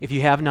If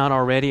you have not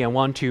already, I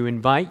want to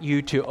invite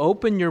you to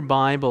open your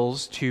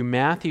Bibles to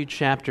Matthew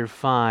chapter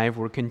 5.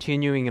 We're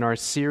continuing in our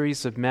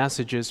series of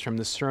messages from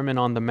the Sermon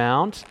on the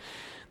Mount,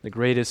 the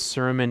greatest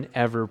sermon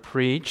ever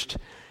preached.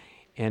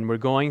 And we're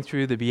going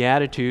through the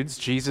Beatitudes.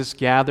 Jesus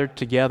gathered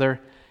together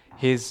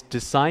his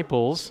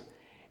disciples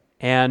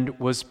and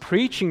was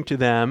preaching to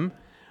them.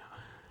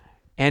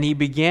 And he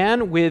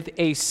began with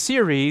a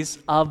series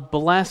of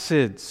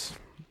blesseds.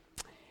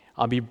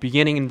 I'll be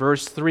beginning in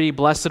verse 3.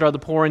 Blessed are the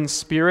poor in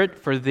spirit,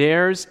 for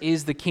theirs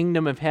is the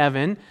kingdom of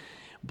heaven.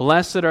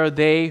 Blessed are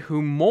they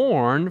who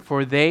mourn,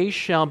 for they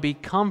shall be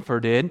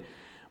comforted.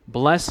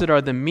 Blessed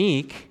are the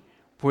meek,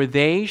 for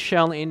they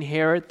shall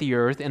inherit the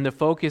earth. And the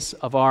focus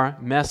of our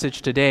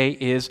message today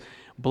is,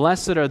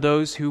 blessed are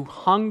those who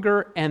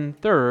hunger and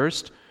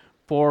thirst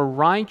for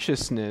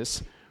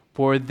righteousness,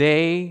 for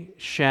they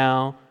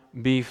shall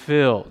be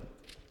filled.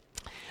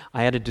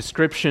 I had a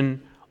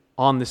description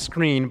on the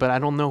screen, but I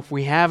don't know if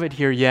we have it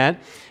here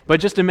yet. But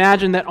just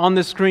imagine that on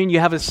the screen you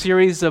have a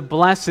series of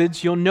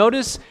blesseds. You'll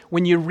notice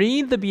when you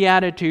read the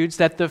Beatitudes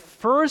that the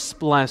first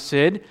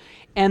blessed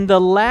and the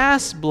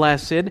last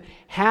blessed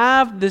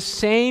have the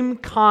same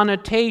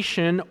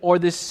connotation or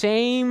the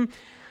same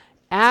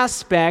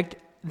aspect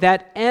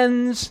that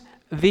ends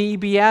the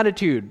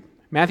Beatitude.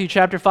 Matthew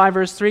chapter 5,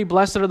 verse 3,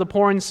 blessed are the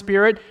poor in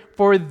spirit,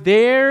 for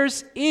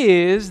theirs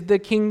is the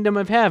kingdom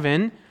of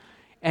heaven.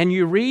 And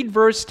you read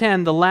verse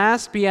 10, the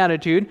last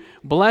beatitude,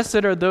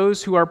 blessed are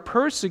those who are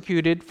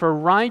persecuted for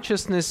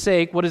righteousness'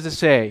 sake. What does it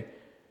say?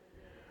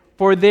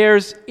 For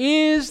theirs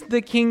is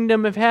the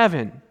kingdom of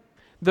heaven.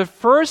 The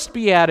first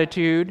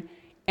beatitude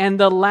and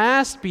the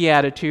last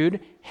beatitude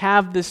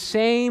have the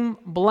same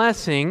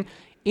blessing,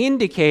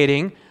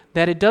 indicating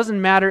that it doesn't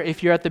matter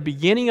if you're at the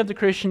beginning of the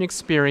Christian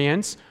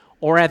experience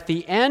or at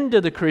the end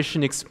of the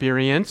Christian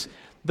experience,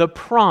 the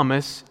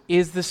promise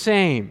is the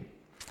same.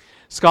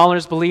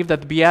 Scholars believe that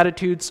the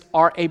Beatitudes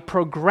are a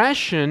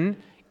progression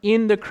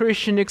in the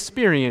Christian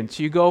experience.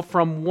 You go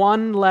from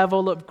one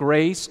level of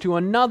grace to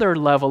another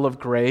level of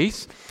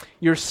grace.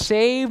 You're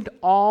saved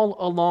all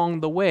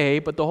along the way,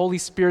 but the Holy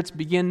Spirit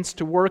begins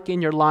to work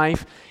in your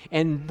life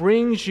and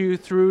brings you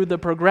through the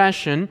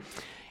progression.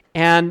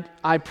 And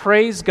I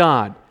praise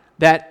God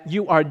that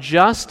you are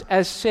just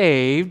as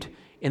saved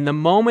in the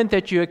moment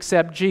that you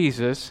accept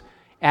Jesus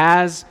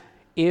as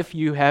if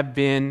you have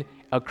been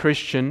a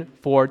Christian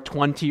for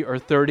 20 or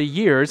 30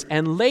 years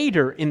and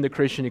later in the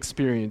Christian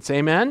experience.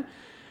 Amen?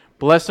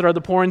 Blessed are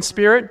the poor in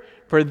spirit,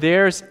 for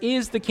theirs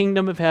is the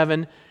kingdom of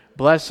heaven.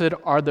 Blessed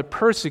are the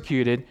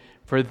persecuted,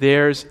 for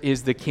theirs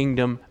is the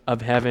kingdom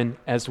of heaven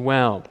as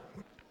well.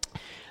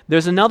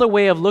 There's another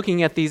way of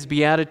looking at these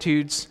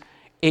Beatitudes.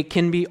 It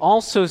can be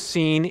also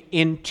seen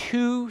in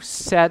two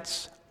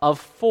sets of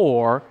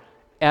four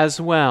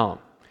as well.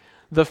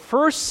 The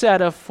first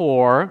set of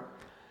four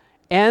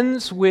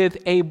ends with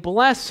a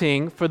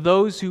blessing for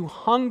those who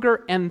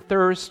hunger and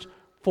thirst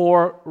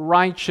for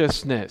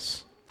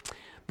righteousness.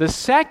 The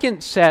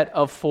second set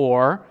of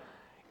four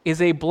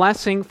is a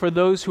blessing for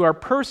those who are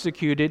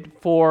persecuted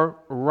for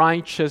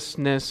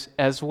righteousness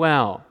as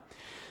well.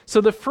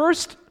 So the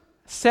first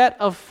set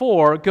of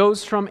four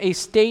goes from a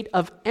state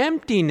of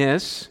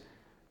emptiness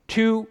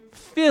to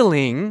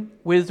filling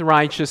with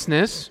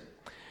righteousness.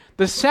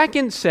 The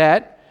second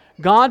set,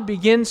 God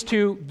begins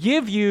to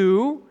give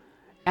you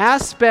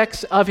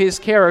aspects of his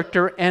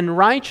character and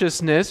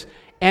righteousness,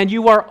 and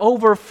you are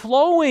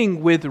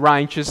overflowing with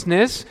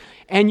righteousness,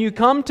 and you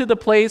come to the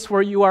place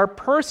where you are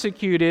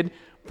persecuted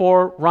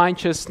for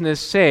righteousness'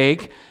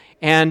 sake.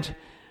 And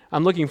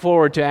I'm looking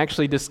forward to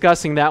actually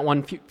discussing that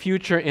one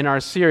future in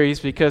our series,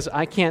 because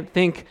I can't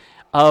think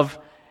of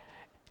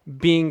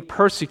being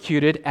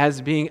persecuted as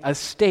being a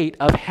state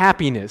of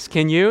happiness.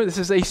 Can you? This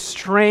is a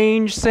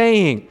strange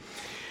saying.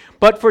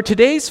 But for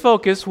today's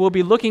focus, we'll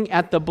be looking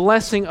at the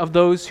blessing of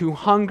those who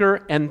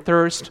hunger and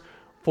thirst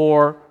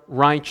for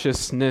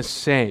righteousness'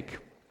 sake.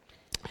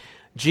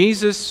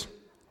 Jesus,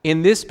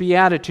 in this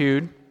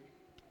beatitude,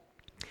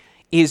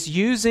 is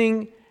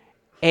using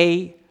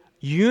a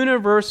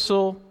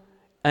universal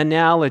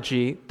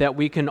analogy that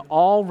we can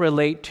all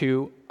relate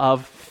to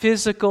of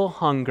physical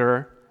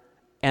hunger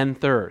and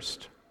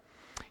thirst.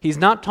 He's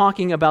not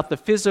talking about the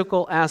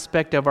physical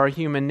aspect of our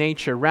human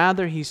nature.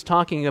 Rather, he's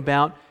talking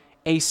about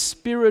a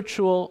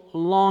spiritual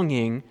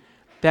longing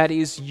that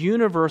is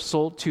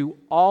universal to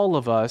all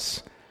of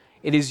us.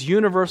 It is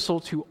universal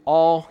to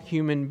all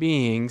human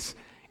beings,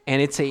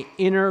 and it's an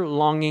inner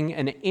longing,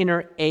 an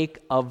inner ache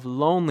of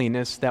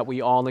loneliness that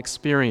we all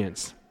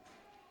experience.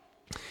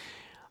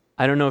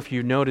 I don't know if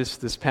you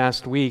noticed this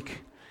past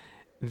week,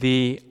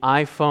 the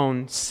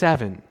iPhone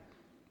 7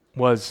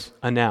 was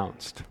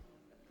announced.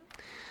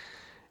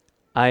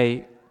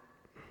 I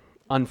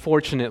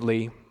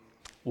unfortunately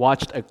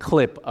watched a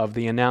clip of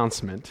the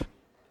announcement.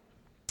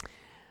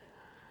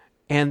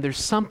 And there's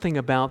something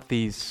about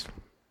these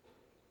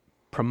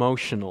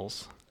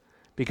promotionals,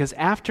 because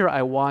after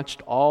I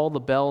watched all the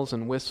bells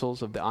and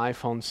whistles of the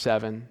iPhone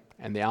 7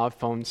 and the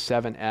iPhone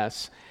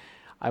 7S,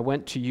 I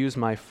went to use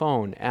my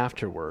phone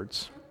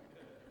afterwards.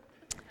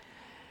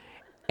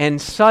 And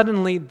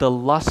suddenly the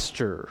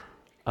luster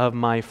of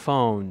my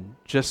phone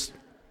just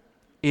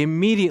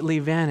immediately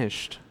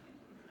vanished.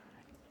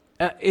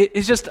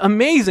 It's just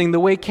amazing the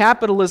way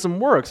capitalism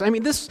works. I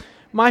mean,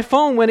 my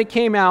phone, when it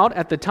came out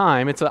at the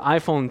time, it's an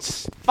iPhone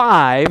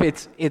 5.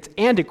 It's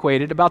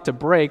antiquated, about to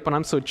break, but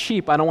I'm so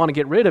cheap I don't want to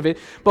get rid of it.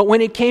 But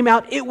when it came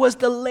out, it was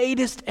the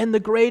latest and the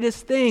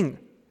greatest thing.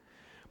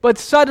 But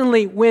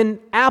suddenly, when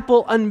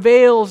Apple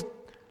unveils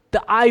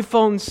the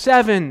iPhone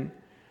 7,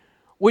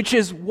 which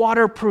is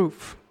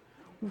waterproof,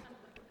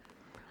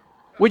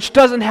 which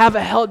doesn't have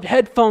a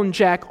headphone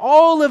jack,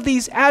 all of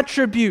these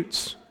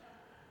attributes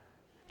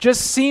just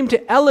seemed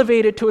to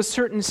elevate it to a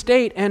certain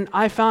state, and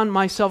I found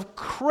myself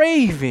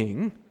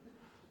craving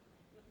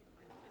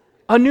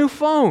a new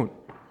phone.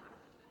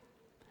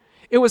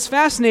 It was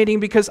fascinating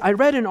because I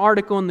read an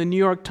article in the New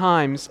York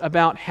Times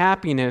about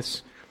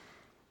happiness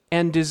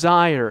and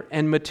desire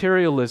and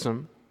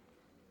materialism,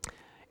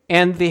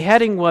 and the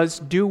heading was,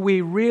 "Do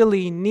we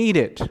really need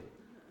it?"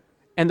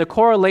 And the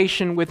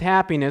correlation with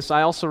happiness,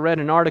 I also read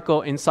an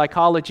article in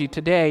Psychology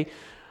Today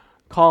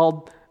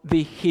called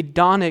 "The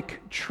Hedonic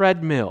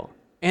Treadmill."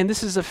 And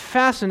this is a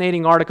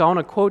fascinating article. I want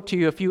to quote to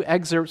you a few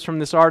excerpts from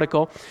this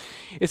article.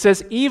 It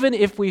says, even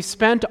if we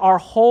spent our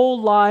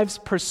whole lives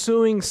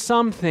pursuing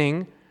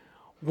something,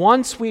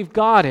 once we've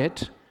got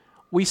it,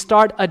 we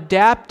start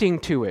adapting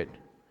to it.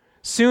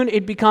 Soon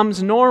it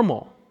becomes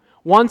normal.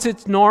 Once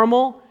it's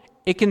normal,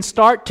 it can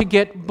start to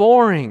get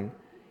boring.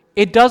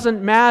 It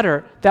doesn't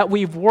matter that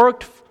we've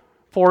worked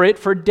for it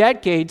for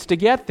decades to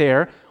get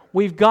there.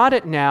 We've got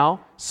it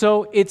now,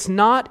 so it's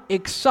not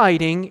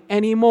exciting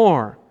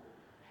anymore.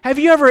 Have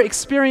you ever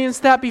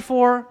experienced that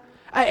before?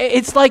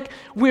 It's like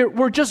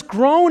we're just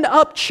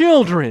grown-up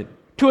children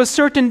to a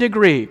certain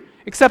degree,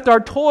 except our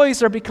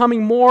toys are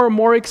becoming more and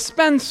more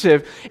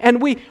expensive,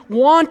 and we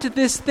want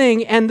this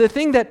thing, and the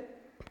thing that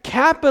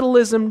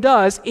capitalism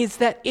does is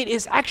that it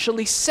is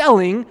actually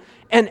selling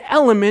an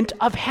element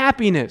of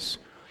happiness.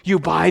 You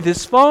buy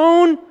this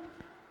phone,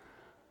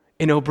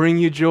 and it'll bring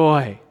you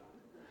joy.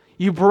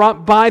 You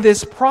buy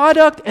this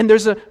product, and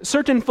there's a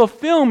certain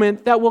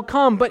fulfillment that will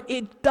come, but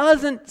it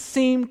doesn't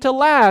seem to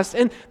last.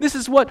 And this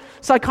is what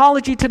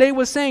Psychology Today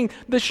was saying.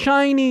 The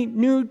shiny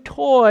new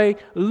toy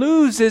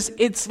loses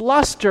its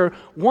luster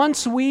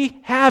once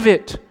we have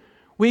it.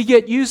 We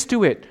get used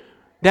to it.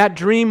 That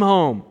dream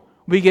home.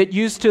 We get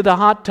used to the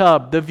hot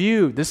tub, the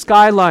view, the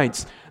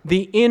skylights,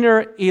 the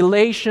inner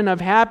elation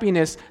of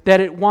happiness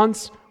that it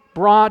once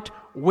brought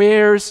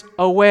wears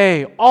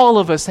away. All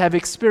of us have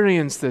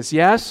experienced this,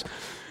 yes?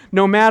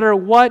 No matter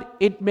what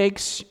it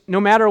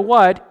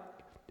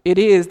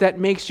is that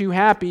makes you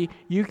happy,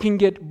 you can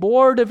get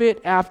bored of it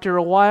after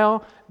a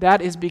while.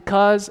 That is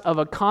because of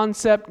a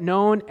concept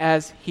known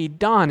as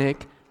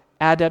hedonic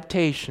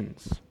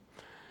adaptations.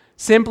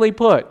 Simply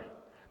put,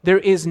 there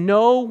is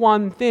no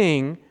one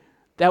thing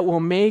that will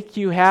make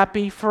you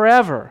happy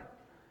forever.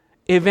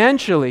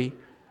 Eventually,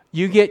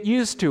 you get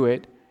used to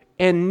it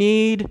and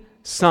need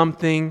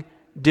something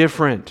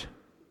different.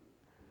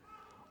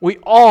 We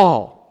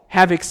all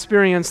have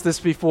experienced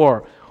this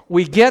before.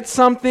 We get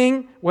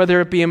something,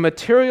 whether it be a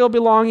material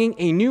belonging,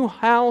 a new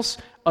house,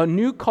 a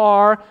new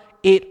car,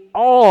 it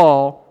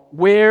all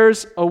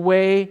wears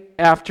away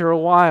after a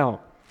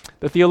while.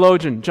 The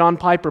theologian John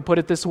Piper put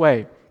it this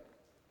way,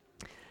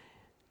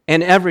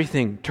 and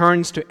everything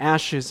turns to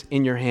ashes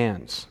in your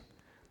hands.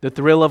 The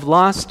thrill of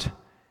lust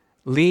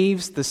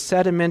leaves the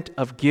sediment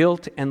of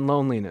guilt and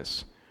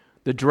loneliness.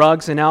 The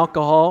drugs and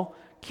alcohol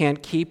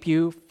can't keep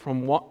you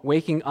from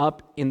waking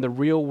up in the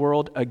real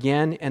world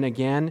again and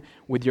again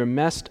with your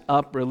messed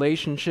up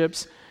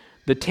relationships.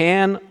 The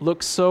tan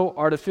looks so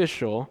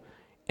artificial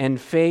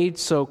and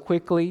fades so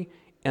quickly,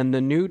 and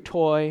the new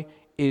toy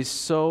is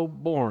so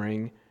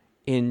boring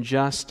in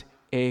just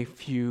a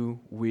few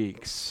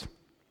weeks.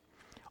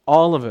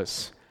 All of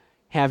us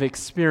have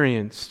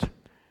experienced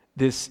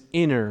this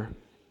inner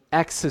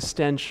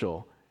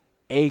existential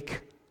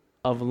ache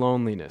of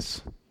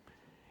loneliness.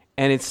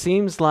 And it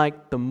seems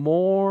like the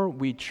more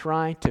we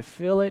try to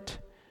fill it,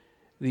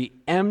 the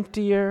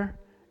emptier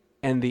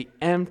and the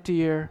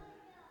emptier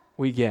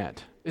we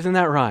get. Isn't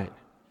that right?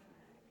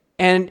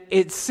 And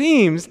it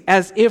seems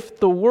as if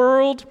the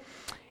world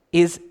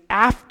is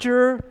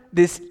after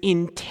this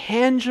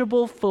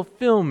intangible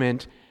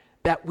fulfillment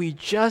that we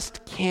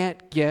just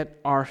can't get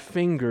our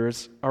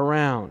fingers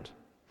around.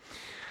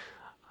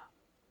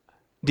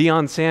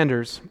 Deion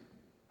Sanders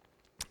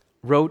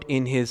wrote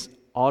in his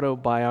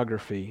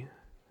autobiography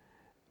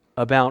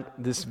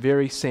about this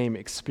very same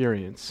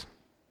experience.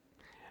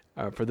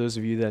 For those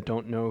of you that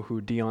don't know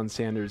who Deion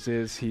Sanders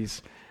is,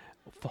 he's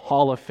a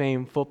Hall of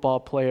Fame football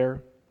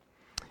player.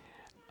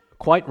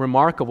 Quite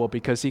remarkable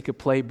because he could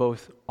play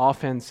both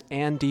offense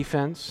and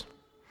defense.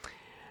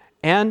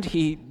 And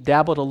he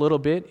dabbled a little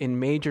bit in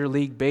Major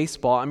League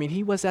Baseball. I mean,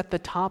 he was at the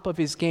top of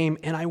his game.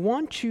 And I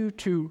want you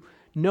to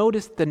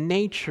notice the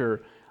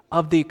nature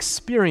of the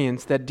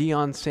experience that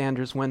Deion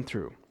Sanders went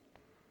through.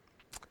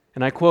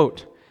 And I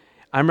quote,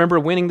 "I remember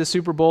winning the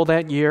Super Bowl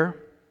that year,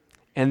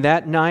 and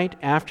that night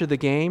after the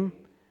game,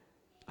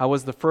 I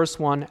was the first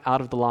one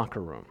out of the locker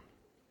room,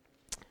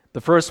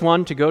 the first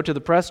one to go to the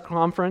press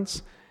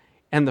conference,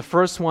 and the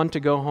first one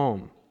to go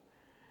home.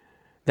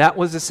 That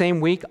was the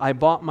same week I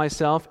bought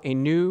myself a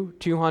new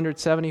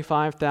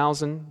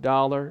 $275,000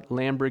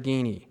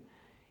 Lamborghini,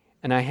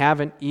 and I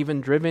haven't even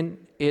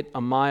driven it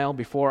a mile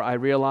before I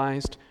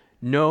realized,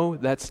 no,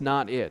 that's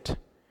not it.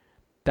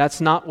 That's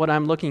not what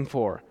I'm looking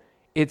for.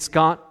 It's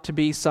got to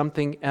be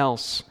something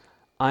else.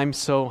 I'm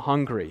so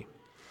hungry.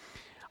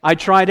 I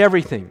tried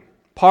everything,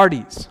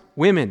 parties,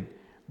 women,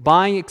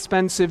 buying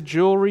expensive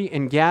jewelry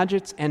and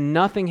gadgets, and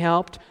nothing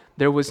helped.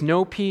 There was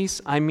no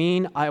peace. I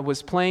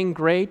was playing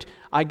great.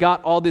 I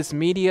got all this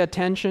media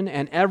attention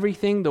and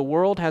everything the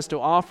world has to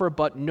offer,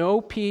 but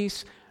no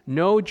peace,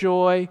 no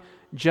joy,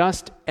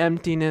 just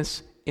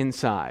emptiness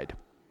inside.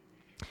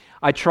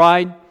 I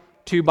tried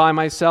to buy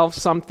myself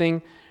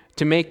something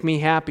to make me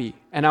happy,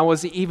 and I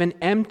was even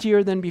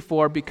emptier than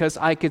before because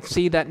I could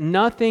see that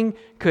nothing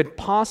could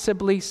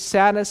possibly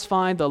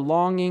satisfy the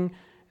longing,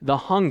 the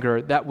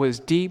hunger that was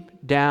deep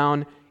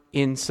down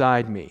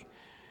inside me.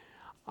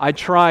 I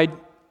tried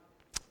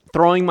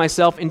throwing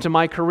myself into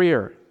my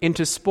career,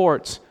 into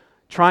sports,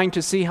 trying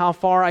to see how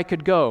far I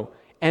could go.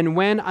 And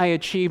when I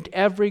achieved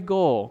every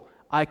goal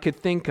I could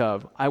think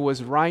of, I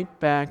was right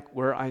back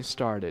where I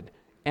started.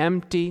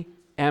 Empty,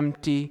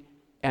 empty,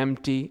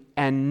 empty,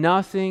 and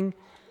nothing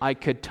I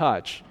could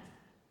touch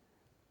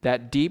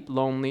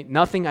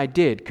nothing I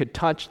did could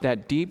touch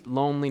that deep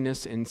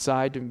loneliness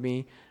inside of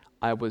me.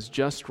 I was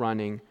just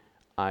running.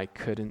 I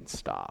couldn't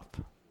stop.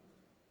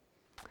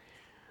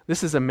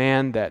 This is a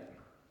man that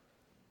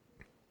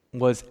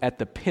was at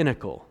the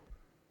pinnacle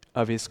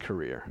of his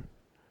career.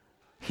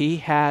 He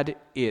had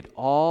it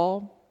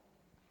all,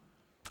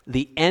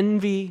 the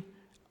envy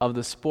of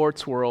the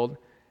sports world,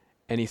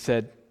 and he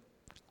said,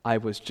 I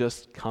was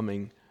just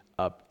coming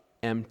up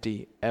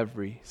empty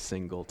every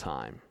single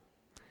time.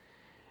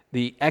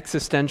 The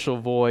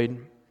existential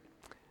void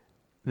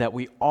that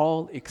we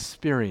all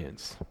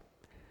experience.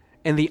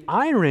 And the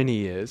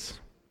irony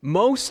is,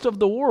 most of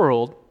the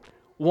world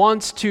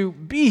wants to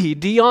be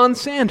Deion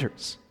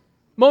Sanders.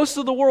 Most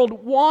of the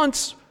world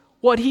wants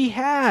what he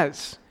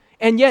has.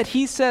 And yet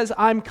he says,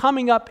 I'm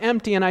coming up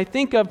empty. And I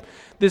think of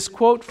this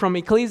quote from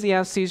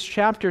Ecclesiastes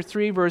chapter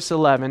 3, verse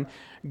 11.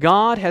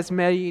 God has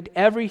made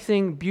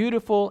everything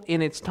beautiful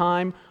in its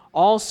time.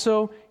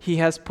 Also, he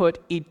has put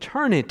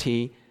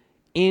eternity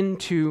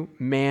into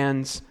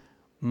man's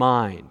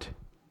mind.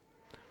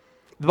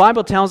 The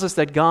Bible tells us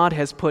that God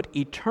has put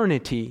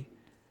eternity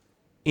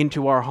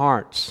into our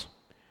hearts.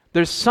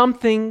 There's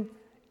something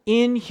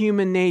in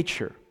human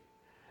nature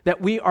that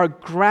we are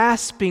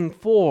grasping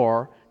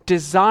for,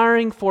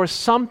 desiring for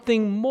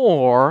something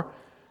more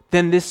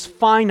than this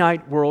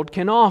finite world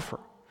can offer.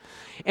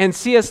 And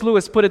C.S.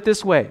 Lewis put it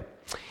this way: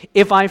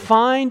 if I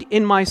find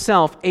in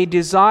myself a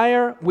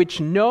desire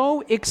which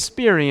no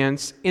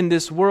experience in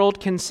this world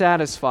can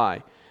satisfy,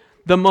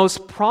 the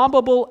most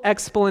probable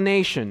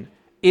explanation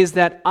is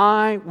that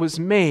I was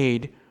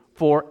made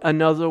for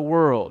another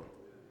world.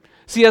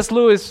 C.S.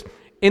 Lewis,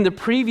 in the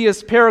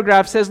previous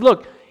paragraph, says,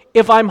 look,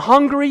 if I'm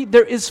hungry,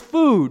 there is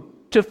food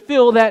to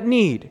fill that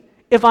need.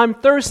 If I'm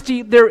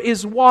thirsty, there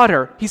is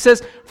water. He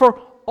says,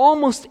 for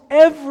almost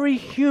every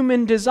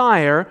human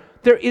desire,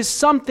 there is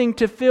something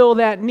to fill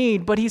that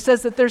need. But he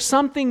says that there's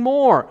something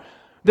more.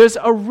 There's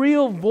a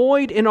real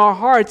void in our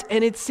hearts,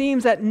 and it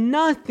seems that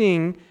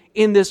nothing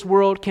in this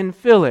world can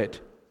fill it.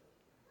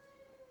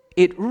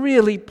 It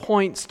really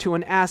points to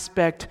an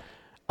aspect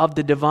of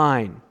the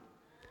divine.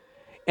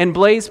 And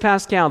Blaise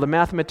Pascal, the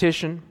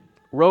mathematician,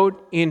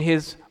 wrote in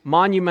his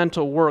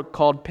monumental work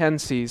called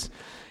Pensies,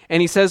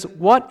 and he says,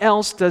 what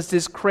else does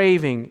this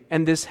craving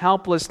and this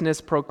helplessness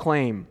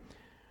proclaim?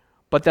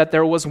 But that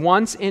there was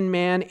once in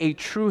man a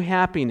true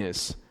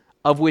happiness,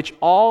 of which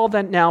all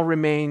that now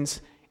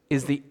remains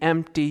is the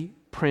empty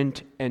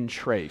print and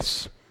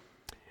trace.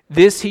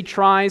 This he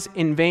tries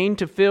in vain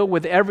to fill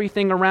with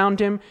everything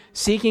around him,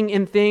 seeking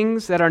in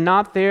things that are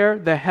not there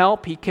the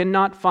help he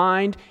cannot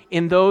find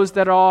in those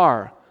that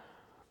are,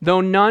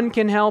 though none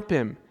can help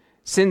him,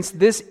 since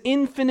this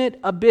infinite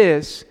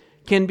abyss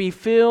can be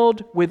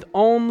filled with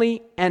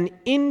only an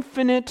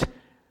infinite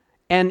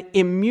and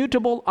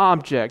immutable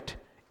object,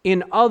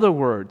 in other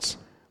words,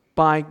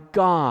 by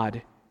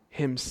God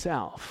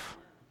himself.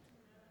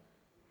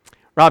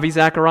 Ravi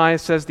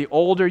Zacharias says, the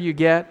older you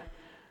get,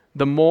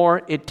 the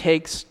more it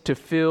takes to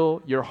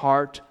fill your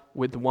heart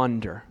with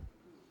wonder.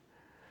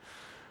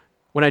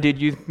 When I did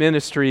youth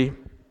ministry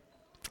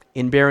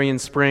in Berrien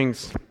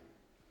Springs,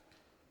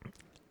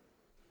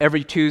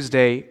 every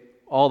Tuesday,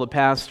 all the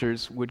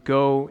pastors would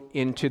go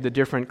into the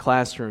different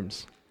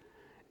classrooms,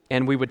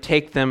 and we would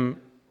take them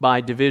by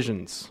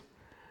divisions: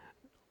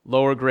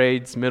 lower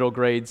grades, middle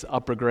grades,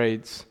 upper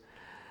grades.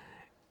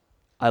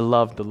 I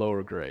loved the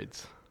lower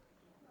grades,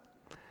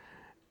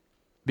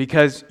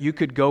 because you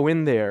could go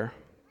in there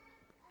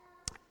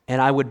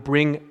and I would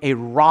bring a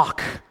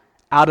rock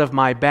out of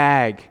my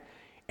bag,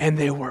 and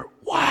they were,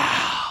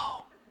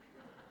 wow.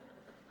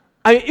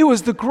 It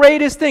was the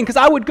greatest thing, because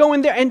I would go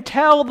in there and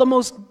tell the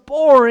most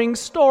boring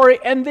story,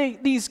 and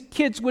these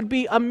kids would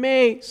be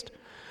amazed.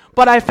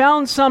 But I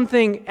found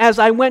something as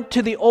I went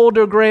to the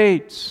older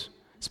grades,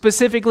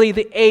 specifically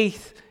the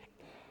 8th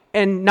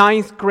and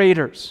 9th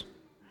graders,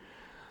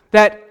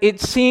 that it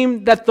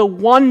seemed that the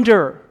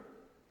wonder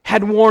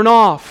had worn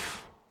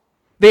off.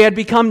 They had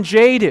become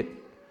jaded.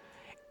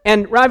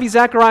 And Ravi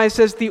Zacharias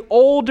says the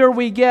older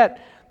we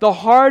get, the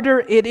harder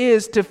it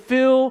is to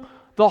fill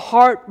the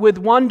heart with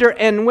wonder.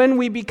 And when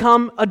we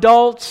become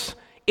adults,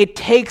 it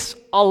takes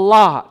a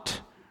lot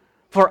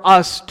for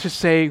us to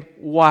say,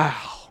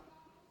 wow.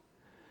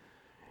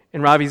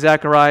 And Ravi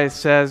Zacharias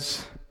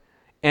says,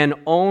 and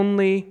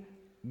only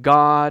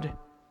God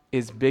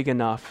is big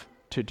enough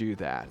to do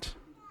that.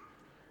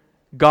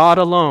 God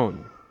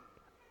alone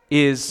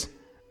is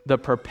the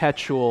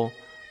perpetual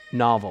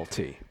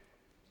novelty.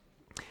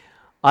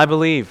 I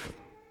believe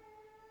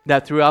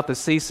that throughout the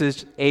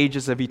ceaseless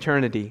ages of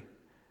eternity,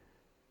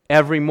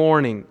 every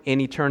morning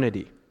in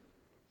eternity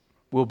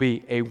will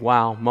be a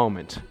wow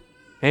moment.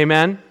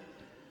 Amen?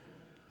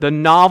 The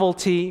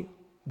novelty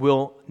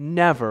will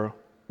never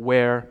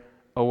wear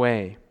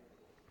away.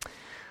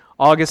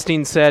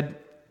 Augustine said,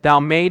 "Thou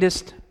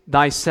madest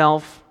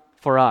thyself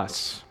for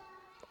us."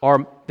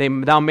 Or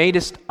thou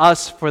madest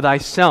us for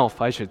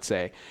thyself, I should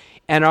say.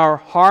 And our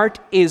heart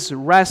is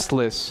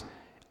restless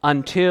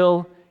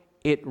until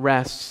it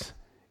rests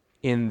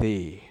in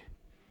thee.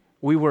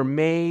 We were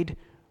made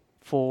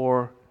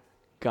for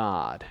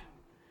God.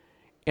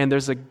 And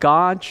there's a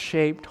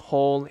God-shaped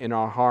hole in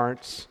our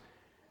hearts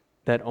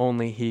that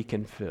only He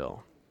can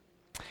fill.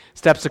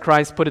 Steps of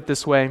Christ put it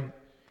this way: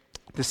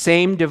 the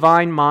same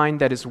divine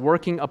mind that is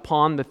working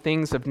upon the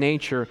things of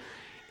nature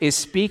is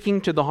speaking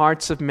to the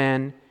hearts of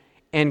men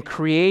and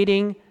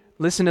creating,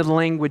 listen to the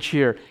language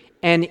here,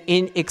 an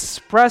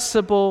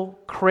inexpressible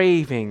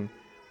craving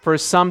for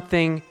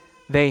something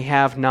they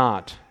have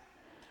not.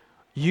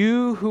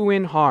 You who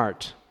in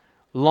heart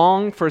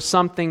long for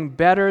something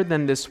better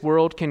than this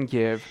world can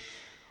give,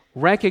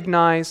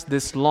 recognize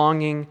this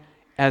longing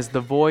as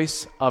the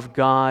voice of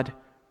God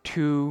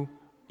to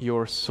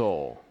your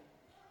soul.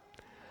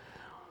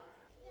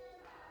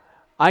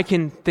 I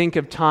can think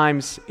of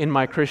times in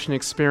my Christian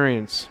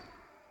experience,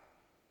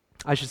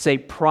 I should say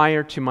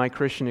prior to my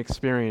Christian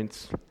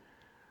experience,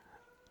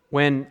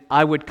 when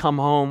I would come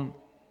home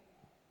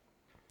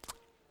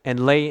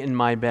and lay in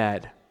my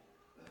bed,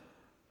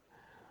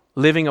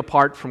 living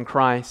apart from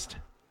Christ,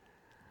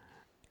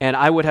 and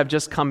I would have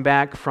just come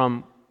back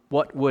from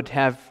what would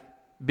have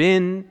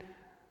been,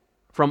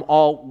 from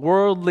all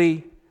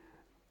worldly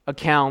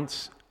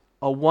accounts,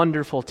 a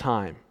wonderful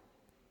time.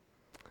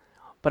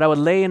 But I would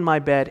lay in my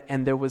bed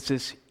and there was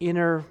this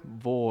inner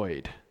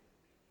void,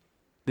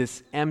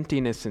 this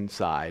emptiness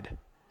inside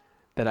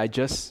that I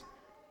just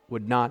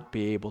would not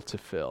be able to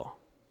fill.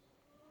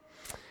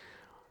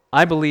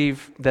 I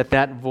believe that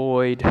that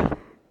void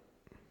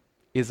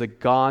is a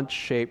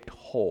God-shaped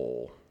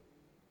hole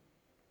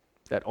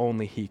that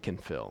only He can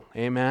fill.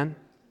 Amen?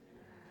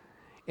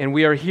 And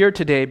we are here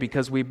today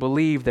because we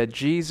believe that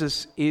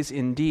Jesus is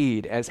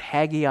indeed, as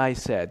Haggai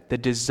said, the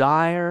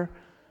desire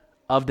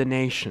of the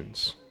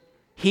nations.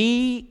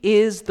 He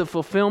is the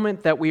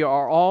fulfillment that we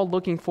are all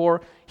looking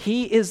for.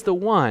 He is the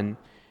one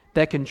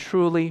that can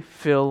truly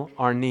fill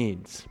our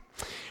needs.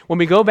 When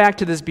we go back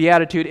to this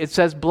beatitude, it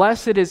says,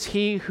 "Blessed is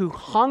he who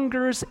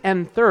hungers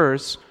and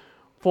thirsts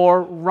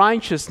for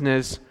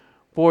righteousness,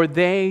 for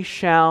they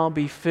shall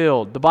be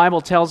filled." The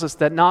Bible tells us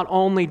that not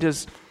only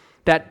does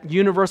that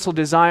universal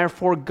desire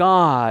for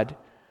God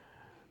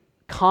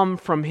come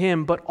from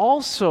Him, but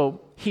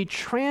also He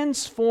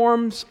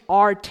transforms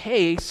our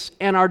tastes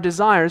and our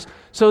desires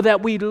so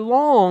that we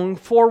long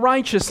for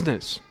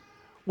righteousness.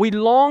 We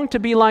long to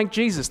be like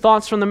Jesus.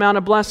 Thoughts from the Mount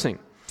of Blessing.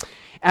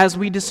 As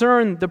we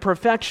discern the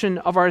perfection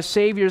of our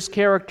Savior's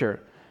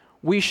character,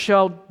 we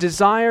shall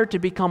desire to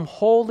become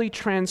wholly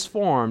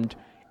transformed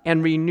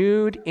and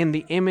renewed in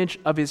the image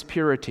of His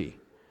purity.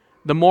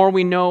 The more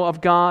we know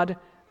of God,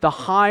 the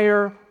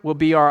higher will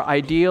be our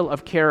ideal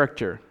of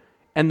character,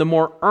 and the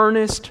more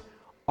earnest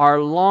our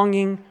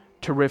longing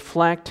to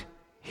reflect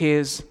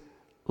His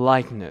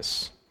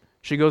likeness.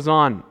 She goes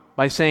on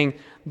by saying,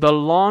 the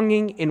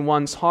longing in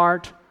one's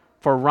heart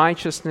for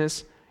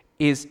righteousness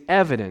is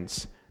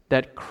evidence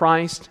that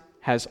Christ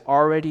has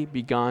already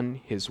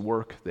begun His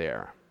work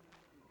there.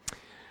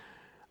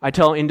 I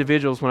tell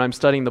individuals when I'm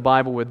studying the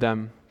Bible with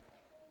them,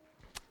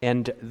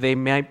 and they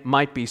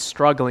might be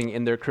struggling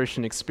in their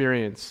Christian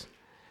experience,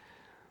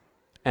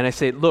 and I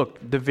say, look,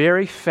 the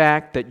very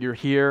fact that you're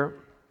here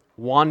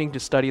wanting to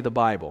study the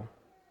Bible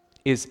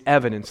is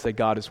evidence that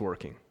God is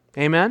working.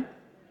 Amen?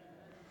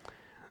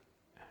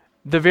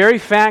 The very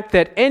fact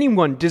that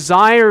anyone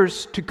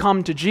desires to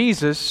come to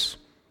Jesus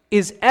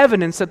is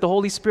evidence that the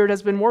Holy Spirit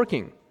has been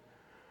working.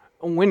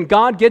 When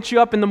God gets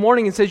you up in the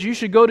morning and says you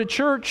should go to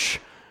church,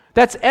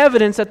 that's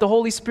evidence that the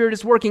Holy Spirit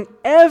is working.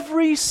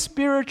 Every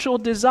spiritual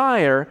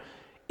desire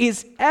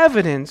is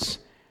evidence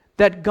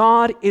that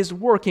God is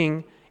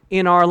working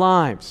in our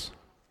lives.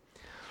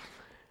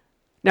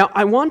 Now,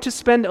 I want to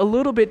spend a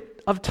little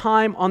bit of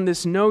time on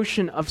this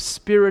notion of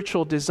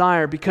spiritual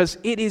desire because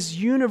it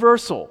is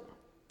universal.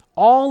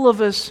 All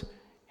of us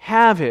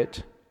have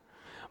it.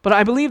 But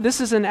I believe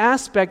this is an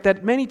aspect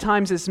that many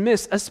times is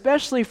missed,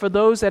 especially for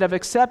those that have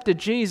accepted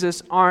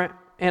Jesus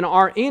and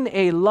are in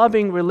a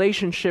loving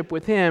relationship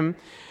with Him.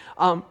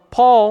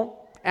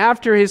 Paul,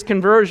 after his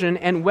conversion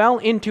and well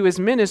into his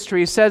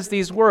ministry, says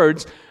these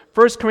words.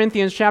 1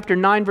 Corinthians chapter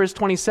 9, verse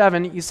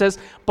 27, he says,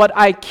 "But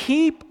I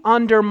keep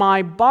under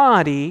my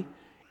body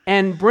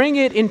and bring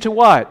it into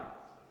what?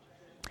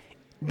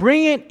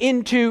 Bring it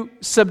into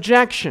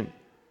subjection,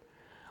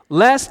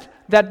 lest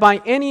that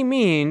by any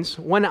means,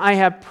 when I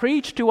have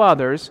preached to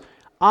others,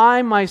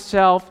 I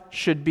myself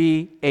should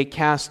be a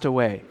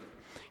castaway."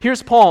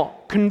 Here's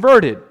Paul,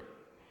 converted,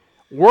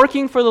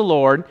 working for the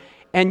Lord,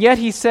 and yet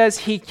he says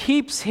he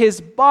keeps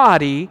his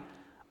body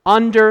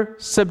under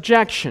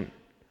subjection.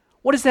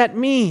 What does that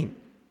mean?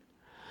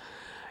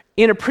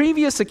 In a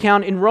previous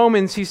account in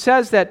Romans, he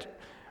says that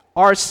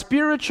our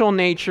spiritual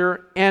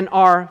nature and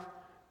our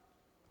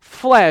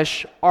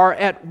flesh are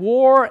at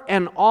war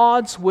and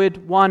odds with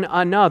one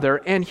another.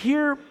 And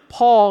here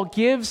Paul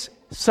gives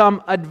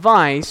some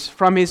advice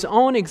from his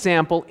own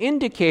example,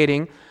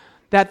 indicating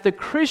that the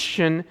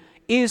Christian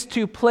is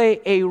to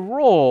play a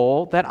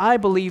role that I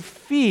believe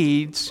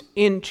feeds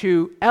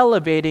into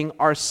elevating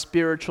our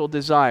spiritual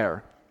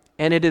desire.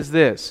 And it is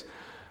this.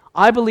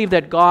 I believe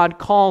that God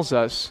calls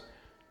us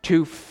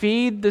to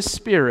feed the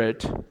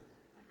Spirit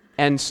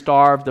and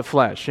starve the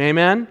flesh.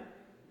 Amen?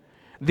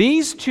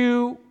 These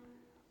two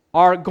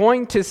are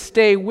going to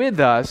stay with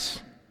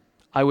us,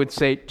 I would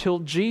say, till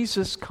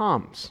Jesus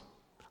comes.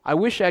 I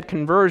wish at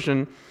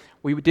conversion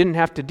we didn't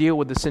have to deal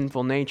with the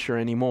sinful nature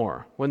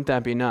anymore. Wouldn't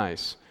that be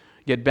nice?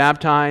 You get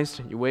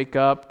baptized, you wake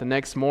up the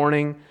next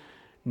morning,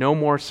 no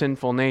more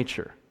sinful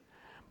nature.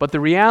 But the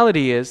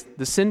reality is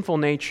the sinful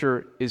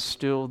nature is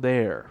still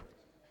there.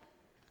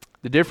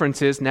 The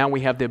difference is now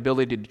we have the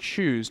ability to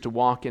choose to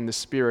walk in the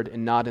Spirit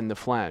and not in the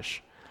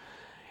flesh.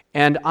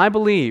 And I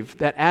believe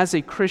that as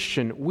a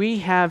Christian, we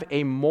have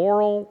a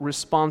moral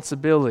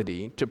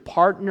responsibility to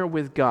partner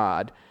with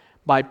God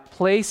by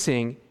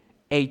placing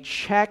a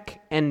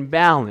check and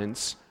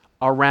balance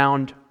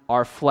around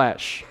our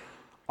flesh,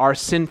 our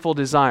sinful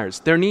desires.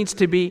 There needs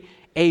to be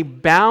a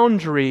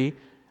boundary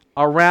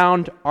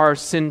around our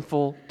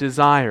sinful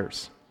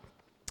desires.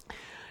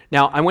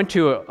 Now, I went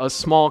to a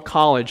small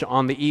college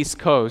on the East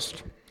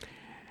Coast,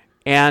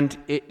 and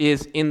it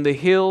is in the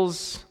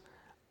hills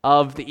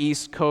of the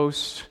East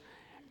Coast.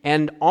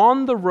 And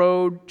on the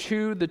road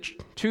to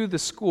the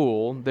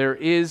school, there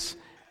is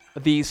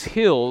these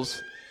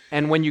hills,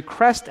 and when you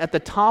crest at the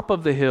top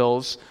of the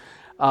hills,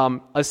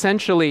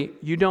 essentially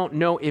you don't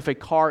know if a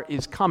car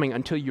is coming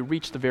until you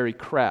reach the very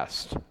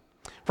crest.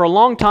 For a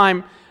long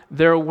time,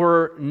 there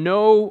were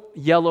no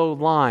yellow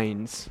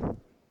lines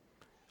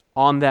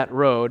on that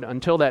road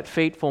until that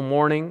fateful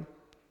morning,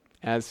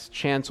 as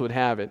chance would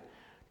have it.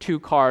 Two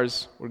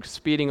cars were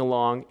speeding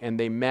along, and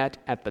they met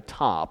at the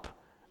top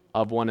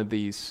of one of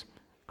these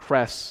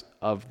crests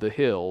of the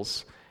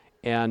hills,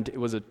 and it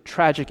was a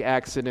tragic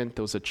accident.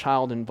 There was a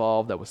child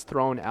involved that was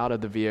thrown out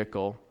of the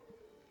vehicle,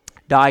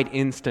 died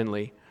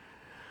instantly.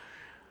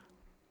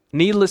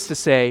 Needless to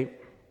say,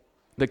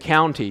 the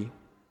county,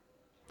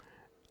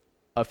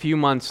 a few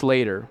months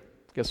later,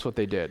 guess what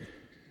they did?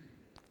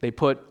 They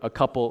put a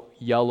couple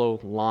yellow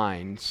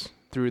lines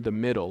through the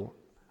middle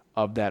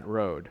of that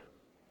road.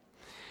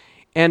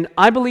 And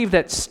I believe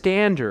that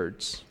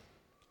standards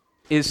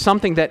is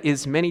something that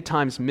is many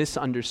times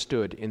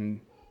misunderstood in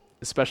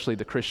especially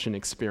the Christian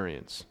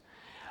experience.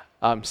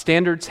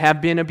 Standards have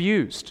been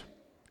abused.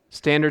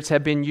 Standards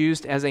have been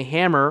used as a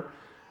hammer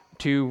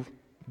to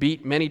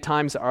beat many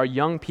times our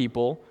young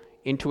people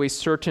into a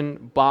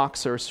certain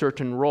box or a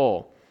certain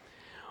role.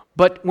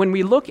 But when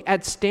we look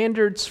at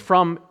standards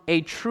from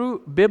a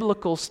true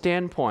biblical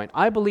standpoint,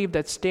 I believe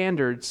that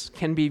standards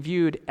can be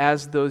viewed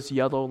as those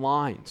yellow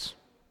lines.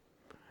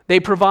 They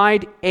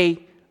provide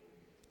a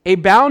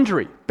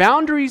boundary.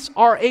 Boundaries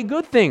are a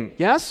good thing,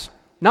 yes?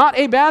 Not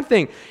a bad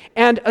thing.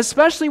 And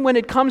especially when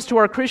it comes to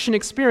our Christian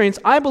experience,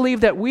 I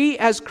believe that we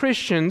as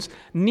Christians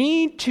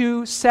need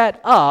to set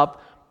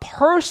up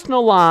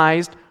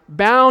personalized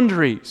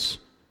boundaries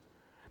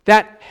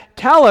that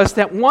tell us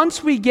that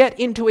once we get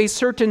into a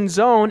certain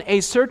zone, a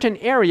certain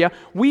area,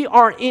 we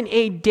are in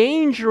a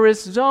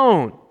dangerous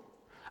zone.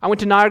 I went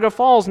to Niagara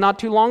Falls not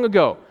too long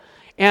ago,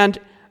 and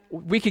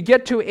we could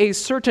get to a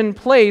certain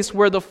place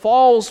where the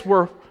falls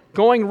were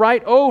going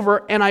right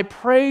over, and I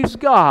praise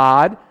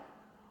God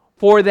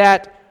for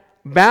that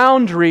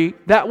boundary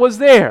that was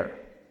there.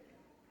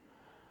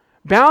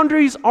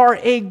 Boundaries are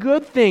a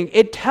good thing.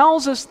 It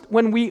tells us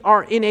when we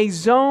are in a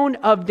zone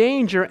of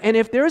danger, and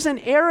if there's an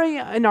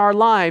area in our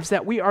lives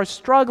that we are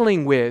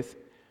struggling with,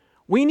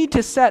 we need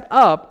to set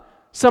up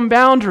some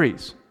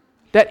boundaries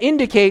that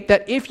indicate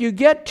that if you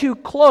get too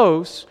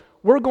close,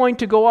 we're going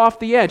to go off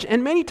the edge.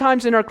 And many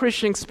times in our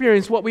Christian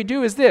experience, what we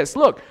do is this.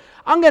 Look,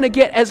 I'm going to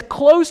get as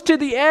close to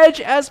the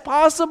edge as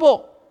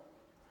possible.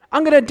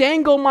 I'm going to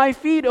dangle my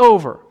feet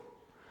over.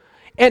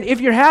 And if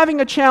you're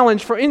having a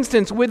challenge, for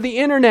instance, with the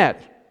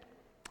internet,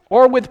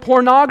 or with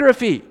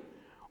pornography,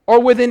 or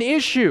with an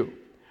issue,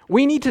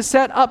 we need to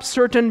set up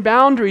certain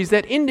boundaries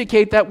that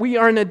indicate that we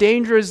are in a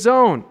dangerous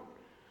zone.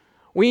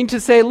 We need to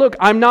say, look,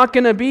 I'm not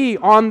going to be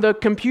on the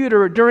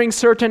computer during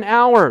certain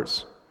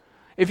hours.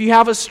 If you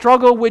have a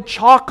struggle with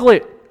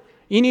chocolate,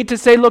 you need to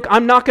say, look,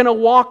 I'm not going to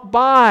walk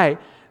by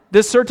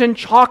the certain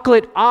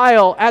chocolate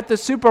aisle at the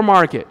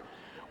supermarket.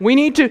 We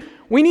need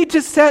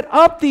to set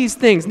up these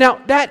things.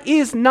 Now, that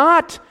is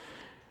not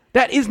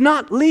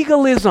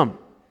legalism.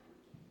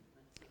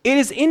 It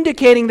is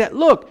indicating that,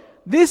 look,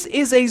 this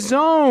is a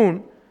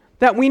zone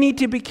that we need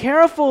to be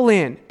careful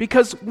in,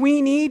 because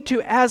we need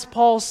to, as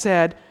Paul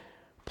said,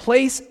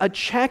 place a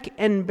check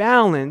and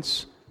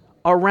balance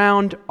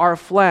around our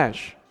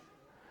flesh.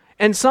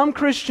 And some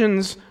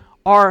Christians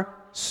are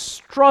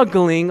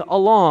struggling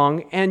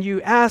along, and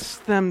you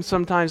ask them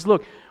sometimes,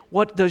 look,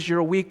 what does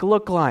your week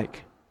look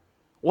like?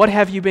 What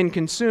have you been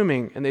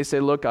consuming? And they say,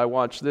 look, I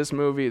watched this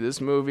movie,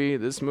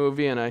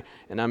 and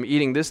I'm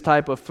eating this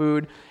type of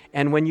food.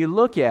 And when you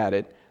look at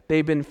it,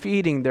 they've been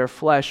feeding their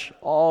flesh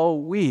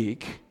all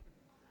week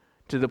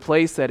to the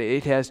place that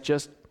it has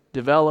just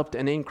developed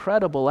an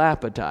incredible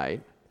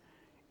appetite,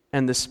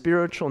 and the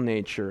spiritual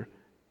nature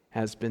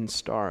has been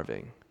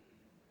starving.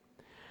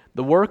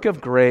 The work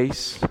of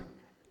grace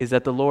is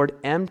that the Lord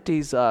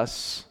empties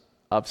us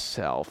of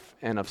self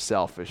and of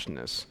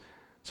selfishness,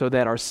 so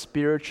that our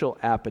spiritual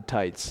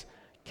appetites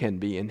can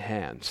be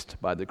enhanced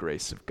by the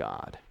grace of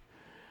God.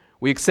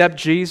 We accept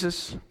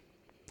Jesus,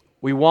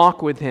 we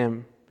walk with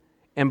Him,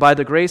 and by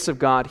the grace of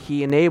God,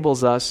 He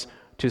enables us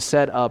to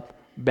set up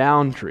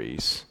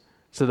boundaries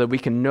so that we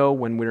can know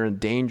when we're in a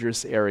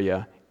dangerous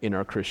area in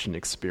our Christian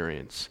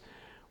experience.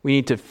 We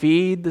need to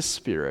feed the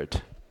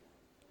Spirit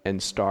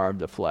and starve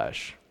the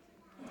flesh.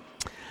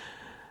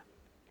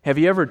 Have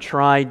you ever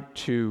tried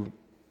to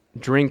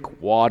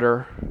drink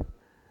water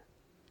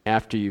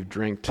after you've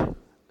drank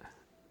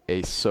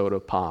a soda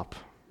pop?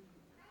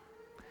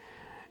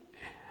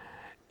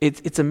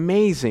 It's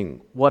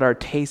amazing what our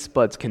taste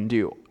buds can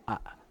do.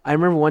 I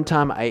remember one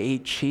time I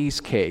ate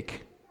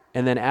cheesecake,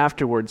 and then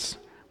afterwards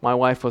my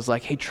wife was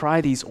like, hey,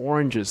 try these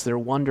oranges, they're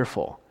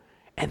wonderful.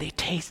 And they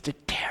tasted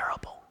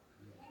terrible.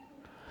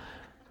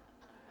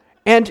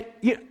 And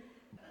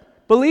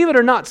believe it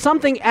or not,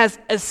 something as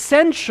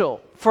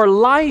essential for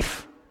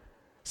life,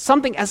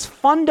 something as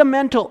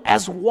fundamental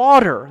as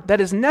water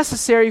that is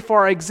necessary for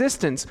our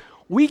existence,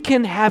 we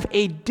can have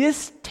a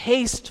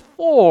distaste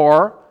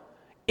for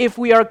if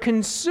we are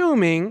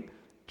consuming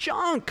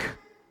junk.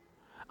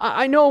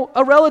 I know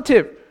a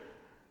relative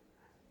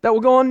that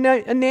will go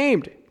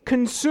unnamed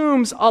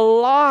consumes a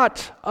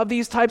lot of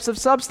these types of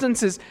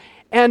substances,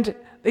 and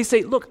they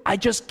say, look, I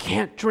just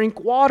can't drink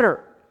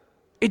water.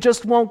 It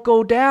just won't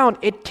go down.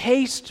 It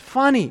tastes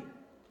funny.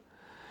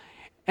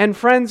 And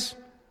friends,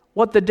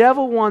 what the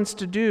devil wants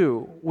to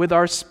do with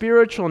our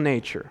spiritual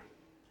nature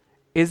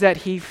is that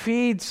he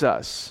feeds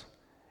us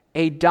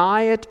a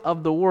diet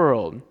of the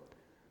world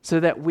so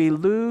that we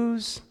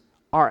lose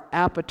our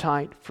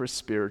appetite for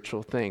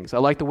spiritual things. I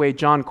like the way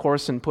John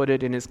Corson put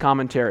it in his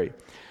commentary.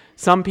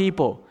 Some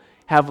people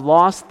have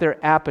lost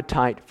their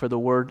appetite for the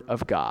Word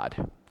of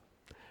God.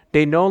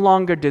 They no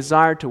longer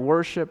desire to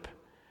worship.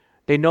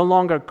 They no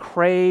longer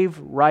crave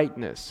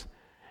rightness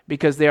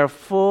because they are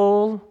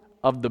full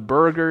of the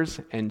burgers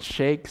and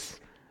shakes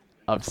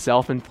of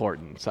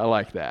self-importance. I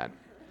like that.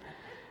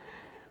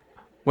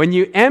 When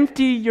you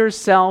empty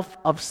yourself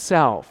of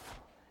self,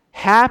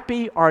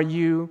 happy are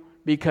you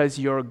because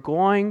you're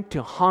going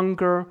to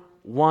hunger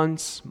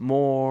once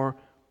more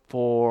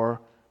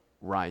for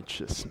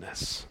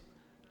righteousness.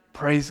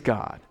 Praise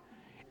God.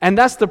 And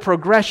that's the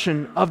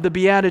progression of the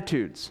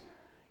Beatitudes.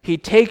 He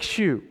takes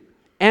you,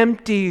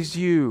 empties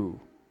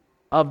you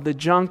of the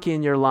junk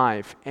in your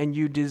life, and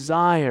you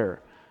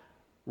desire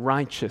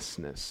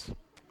righteousness.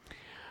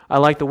 I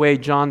like the way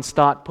John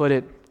Stott put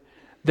it.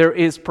 There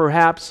is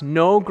perhaps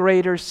no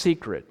greater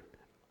secret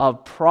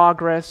of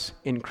progress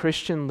in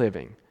Christian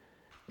living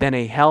than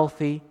a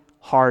healthy,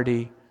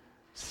 hearty,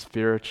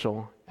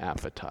 spiritual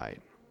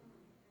appetite.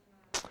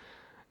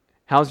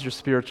 How's your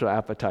spiritual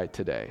appetite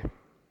today?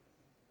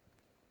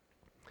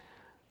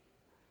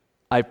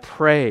 I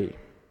pray,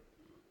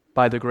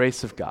 by the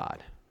grace of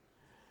God,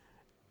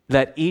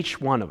 that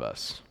each one of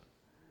us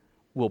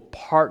will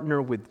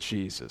partner with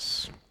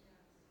Jesus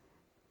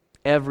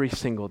every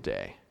single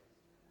day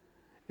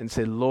and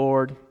say,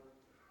 Lord,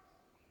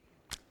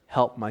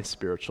 help my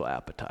spiritual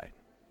appetite.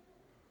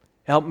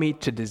 Help me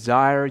to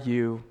desire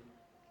you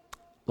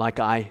like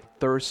I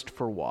thirst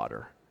for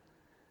water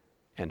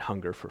and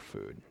hunger for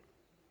food.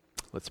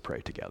 Let's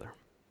pray together.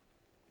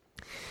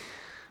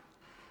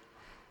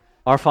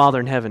 Our Father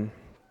in heaven,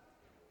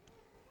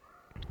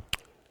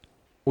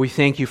 we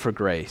thank you for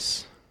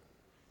grace.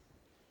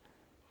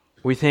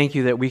 We thank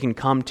you that we can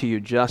come to you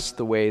just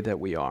the way that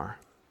we are.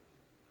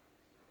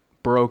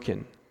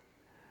 Broken,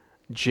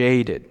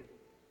 jaded,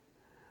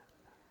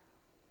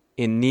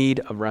 in need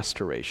of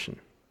restoration.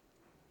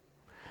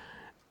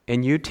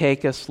 And you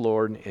take us,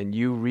 Lord, and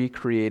you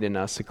recreate in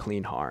us a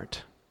clean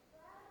heart.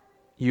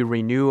 You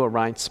renew a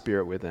right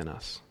spirit within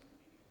us.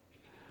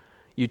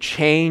 You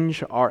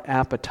change our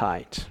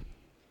appetite.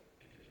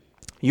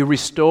 You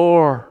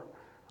restore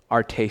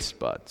our taste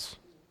buds.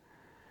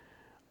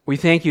 We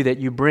thank you that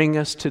you bring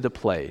us to the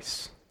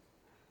place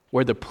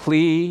where the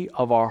plea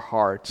of our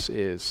hearts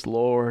is,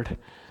 Lord,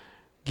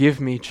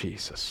 give me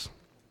Jesus.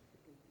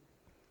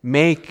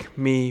 Make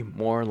me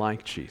more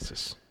like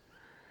Jesus.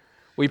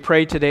 We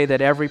pray today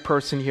that every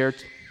person here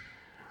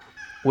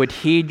would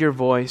heed your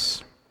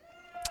voice,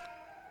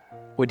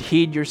 would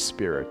heed your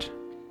spirit,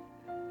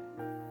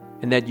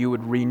 and that you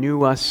would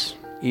renew us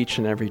each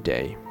and every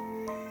day.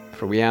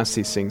 For we ask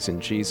these things in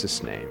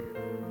Jesus' name.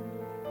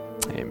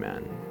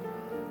 Amen.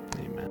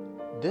 Amen.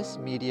 This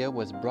media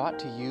was brought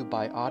to you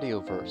by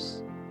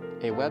Audioverse,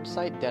 a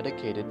website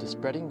dedicated to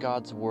spreading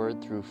God's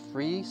Word through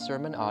free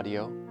sermon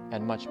audio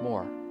and much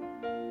more.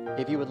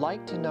 If you would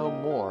like to know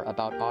more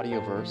about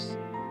Audioverse,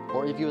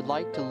 or if you would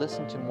like to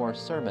listen to more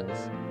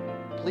sermons,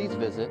 please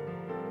visit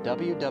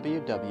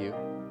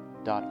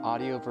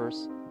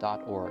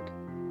www.audioverse.org.